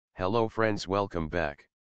Hello friends, welcome back.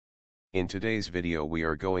 In today's video we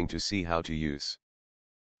are going to see how to use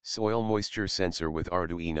soil moisture sensor with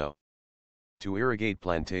Arduino to irrigate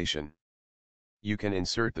plantation. You can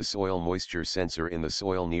insert the soil moisture sensor in the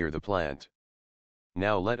soil near the plant.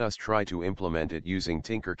 Now let us try to implement it using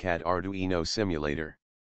Tinkercad Arduino simulator.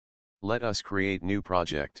 Let us create new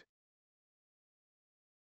project.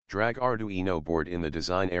 Drag Arduino board in the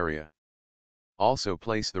design area. Also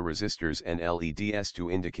place the resistors and LEDs to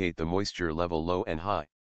indicate the moisture level low and high.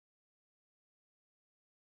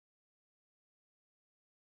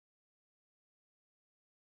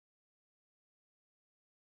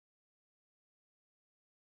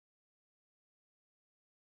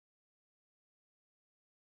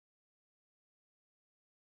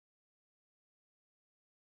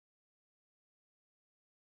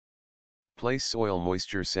 Place soil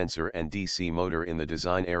moisture sensor and DC motor in the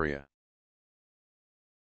design area.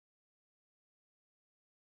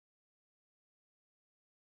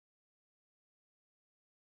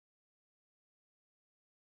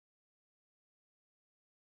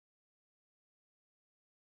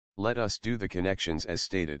 Let us do the connections as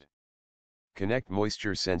stated. Connect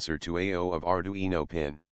moisture sensor to AO of Arduino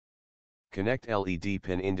pin. Connect LED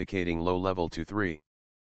pin indicating low level to 3.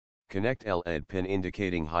 Connect LED pin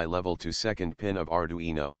indicating high level to second pin of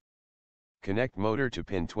Arduino. Connect motor to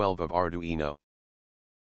pin 12 of Arduino.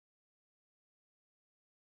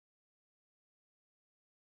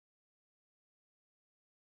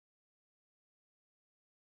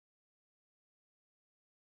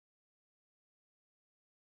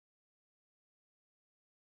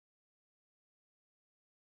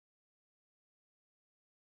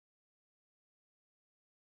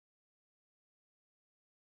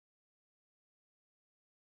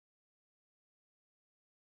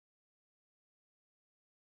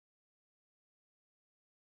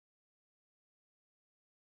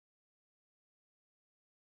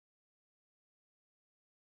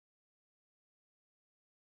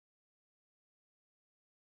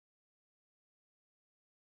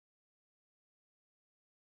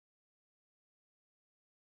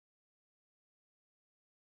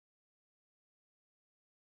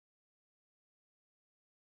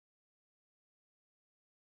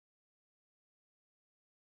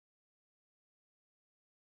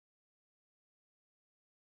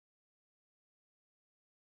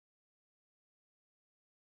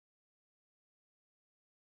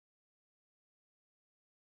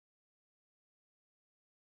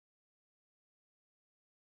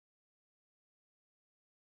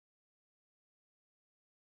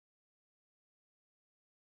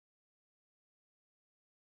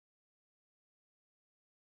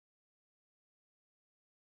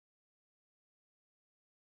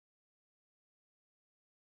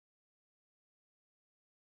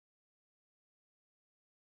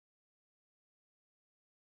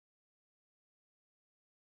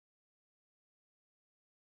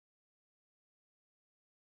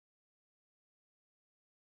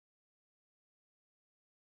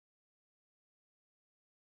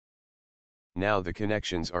 Now the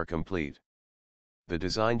connections are complete. The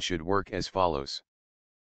design should work as follows.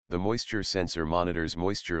 The moisture sensor monitors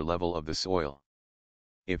moisture level of the soil.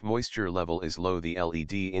 If moisture level is low, the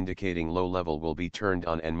LED indicating low level will be turned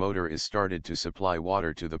on and motor is started to supply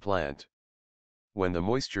water to the plant. When the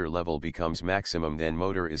moisture level becomes maximum, then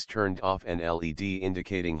motor is turned off and LED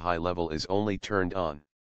indicating high level is only turned on.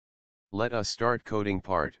 Let us start coding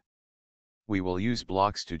part. We will use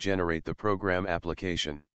blocks to generate the program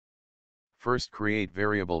application. First, create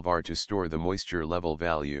variable var to store the moisture level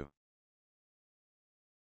value.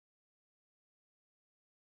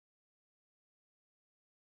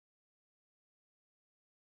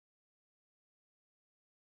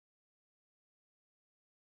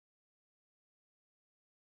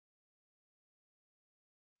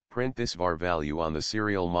 Print this var value on the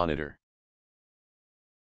serial monitor.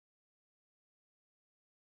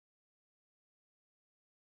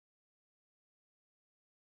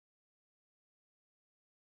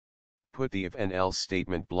 Put the if and else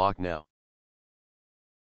statement block now.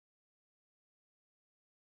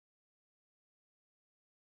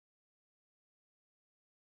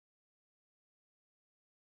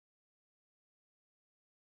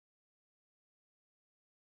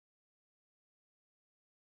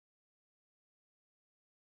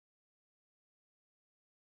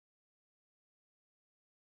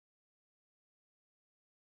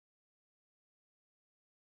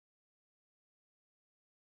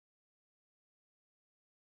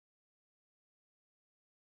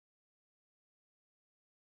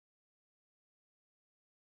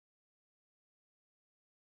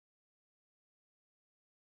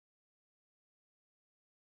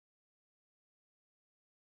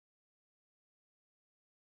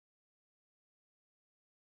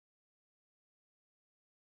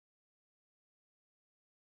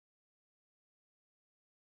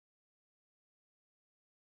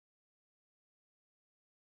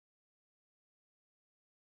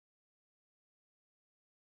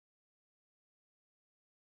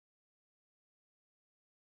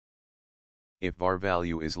 If var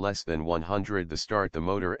value is less than 100, the start the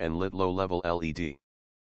motor and lit low level LED.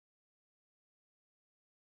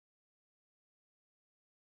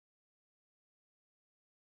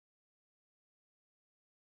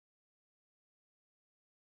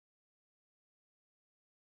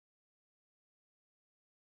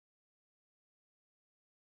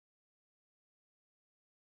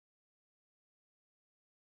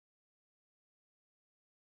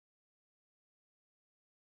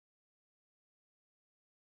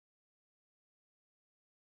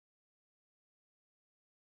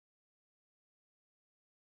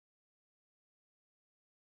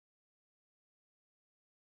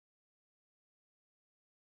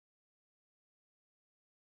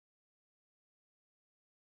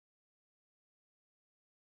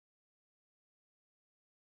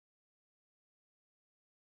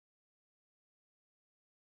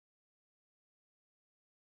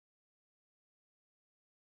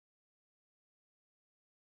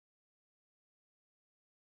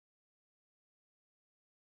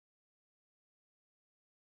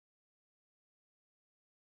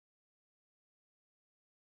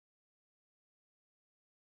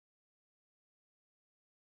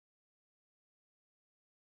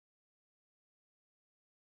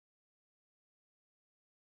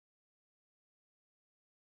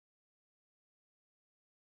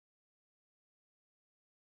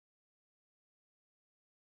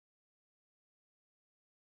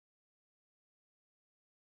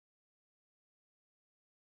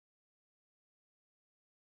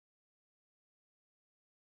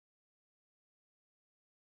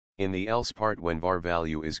 In the else part, when var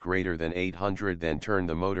value is greater than 800, then turn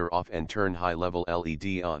the motor off and turn high level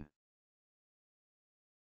LED on.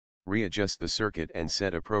 Readjust the circuit and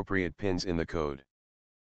set appropriate pins in the code.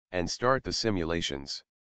 And start the simulations.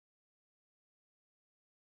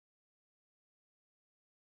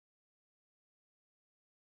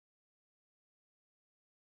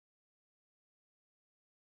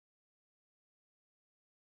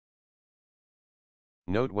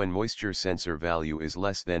 Note when moisture sensor value is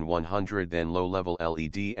less than 100, then low level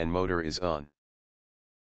LED and motor is on.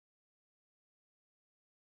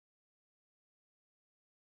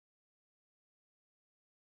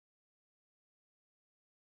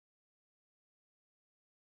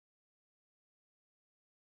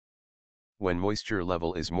 When moisture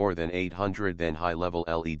level is more than 800, then high level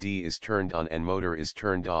LED is turned on and motor is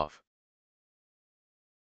turned off.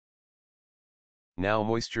 Now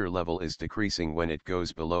moisture level is decreasing. When it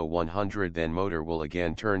goes below 100, then motor will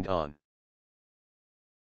again turned on.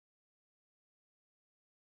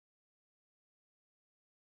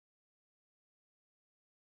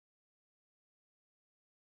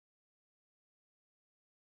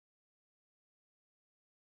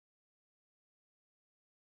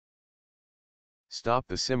 Stop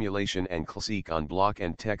the simulation and click on block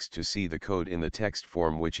and text to see the code in the text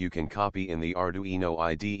form, which you can copy in the Arduino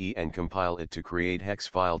IDE and compile it to create hex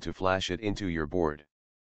file to flash it into your board.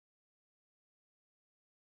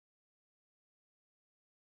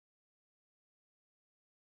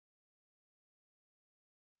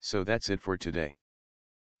 So that's it for today.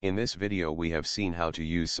 In this video we have seen how to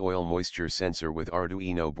use soil moisture sensor with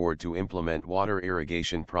Arduino board to implement water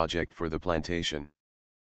irrigation project for the plantation.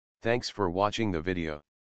 Thanks for watching the video.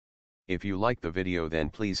 If you like the video,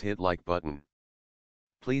 then please hit like button.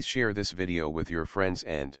 Please share this video with your friends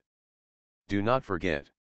and do not forget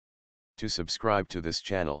to subscribe to this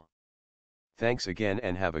channel. Thanks again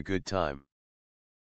and have a good time.